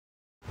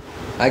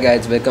Hi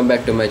guys, welcome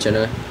back to my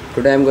channel.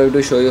 Today I'm going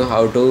to show you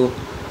how to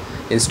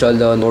install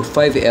the Note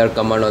 5 Air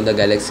command on the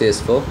Galaxy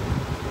S4.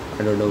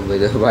 I don't know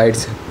why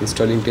it's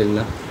installing till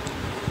now.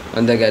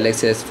 On the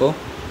Galaxy S4,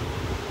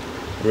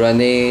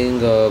 running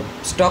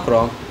stock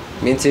ROM,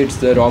 means it's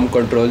the ROM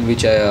control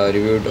which I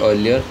reviewed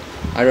earlier.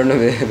 I don't know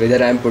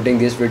whether I'm putting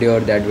this video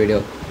or that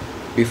video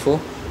before,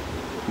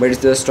 but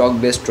it's the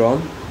stock based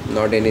ROM,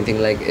 not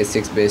anything like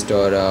S6 based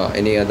or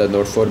any other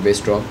Note 4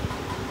 based ROM.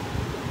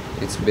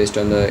 It's based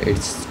on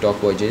its stock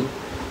version.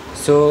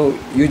 So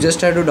you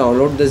just have to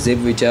download the zip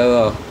which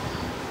I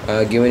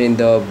have given in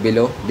the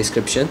below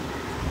description.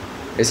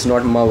 It's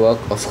not my work,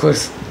 of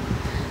course.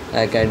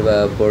 I can't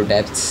port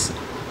apps.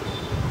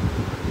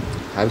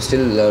 I'm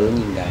still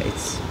learning,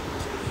 guys.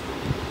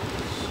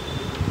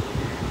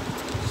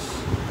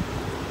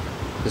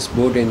 Just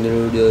boot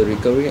into the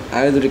recovery.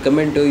 I would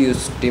recommend to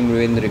use Steam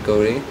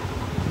recovery.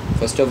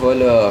 First of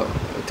all,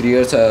 3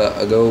 years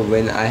ago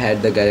when I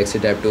had the Galaxy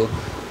Tab 2,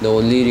 the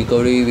only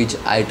recovery which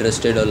I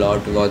trusted a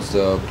lot was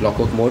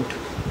clockwork mode.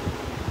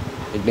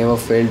 It never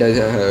failed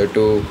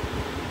to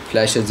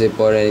flash a zip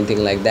or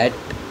anything like that.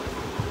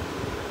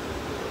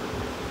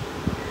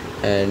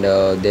 And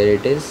there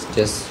it is.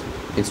 Just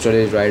install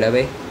it right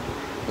away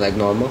like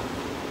normal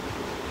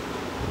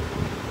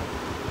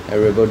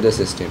and reboot the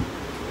system.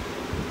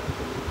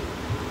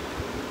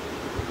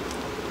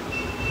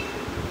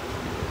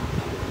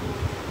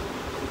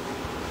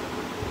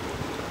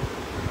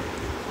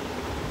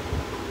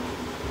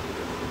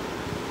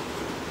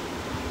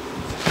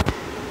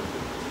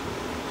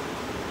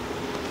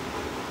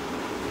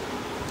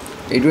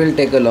 It will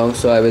take a long,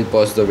 so I will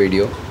pause the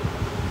video.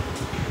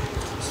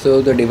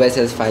 So the device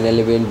has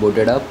finally been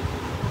booted up.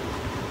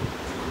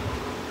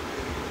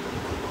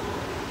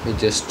 We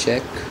just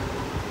check,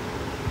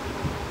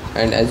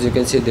 and as you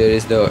can see, there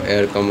is the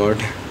air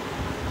command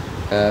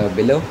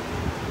below.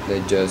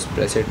 Let's just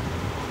press it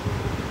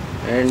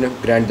and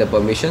grant the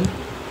permission,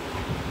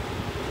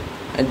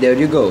 and there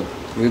you go.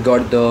 We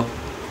got the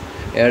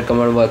air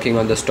command working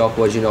on the stock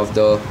version of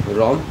the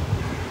ROM.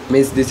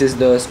 Means this is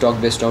the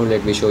stock based ROM.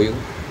 Let me show you.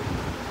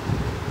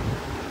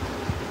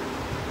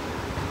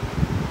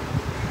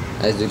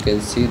 As you can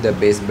see, the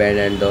baseband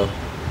and the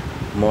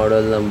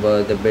model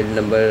number, the build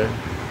number,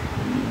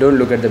 don't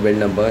look at the build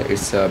number,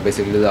 it's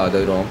basically the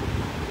other ROM,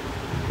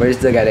 but it's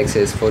the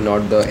Galaxy S4,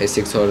 not the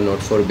S6 or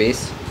Note 4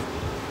 base.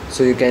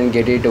 So you can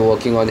get it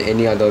working on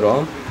any other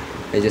ROM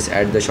and just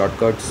add the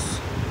shortcuts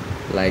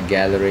like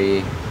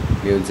gallery,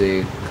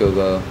 music,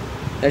 Google.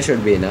 That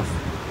should be enough.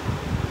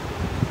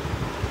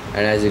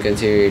 And as you can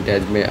see, it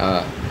has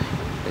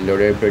been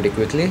loaded pretty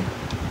quickly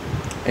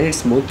and it's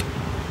smooth.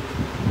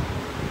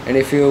 And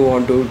if you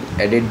want to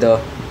edit the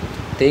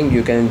thing,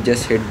 you can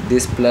just hit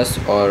this plus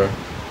or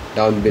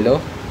down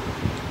below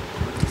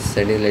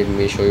setting. Let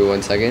me show you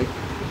once again.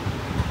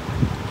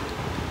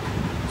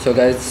 So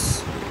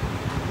guys,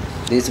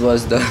 this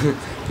was the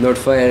Note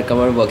 5 Air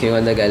command working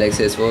on the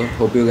Galaxy S4.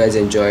 Hope you guys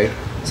enjoyed.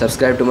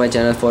 Subscribe to my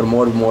channel for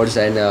more mods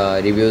and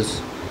reviews,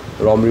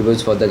 ROM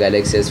reviews for the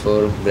Galaxy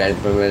S4, Grand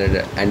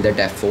Premiere and the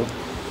Tab 4.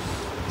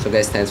 So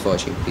guys, thanks for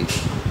watching.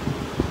 Peace.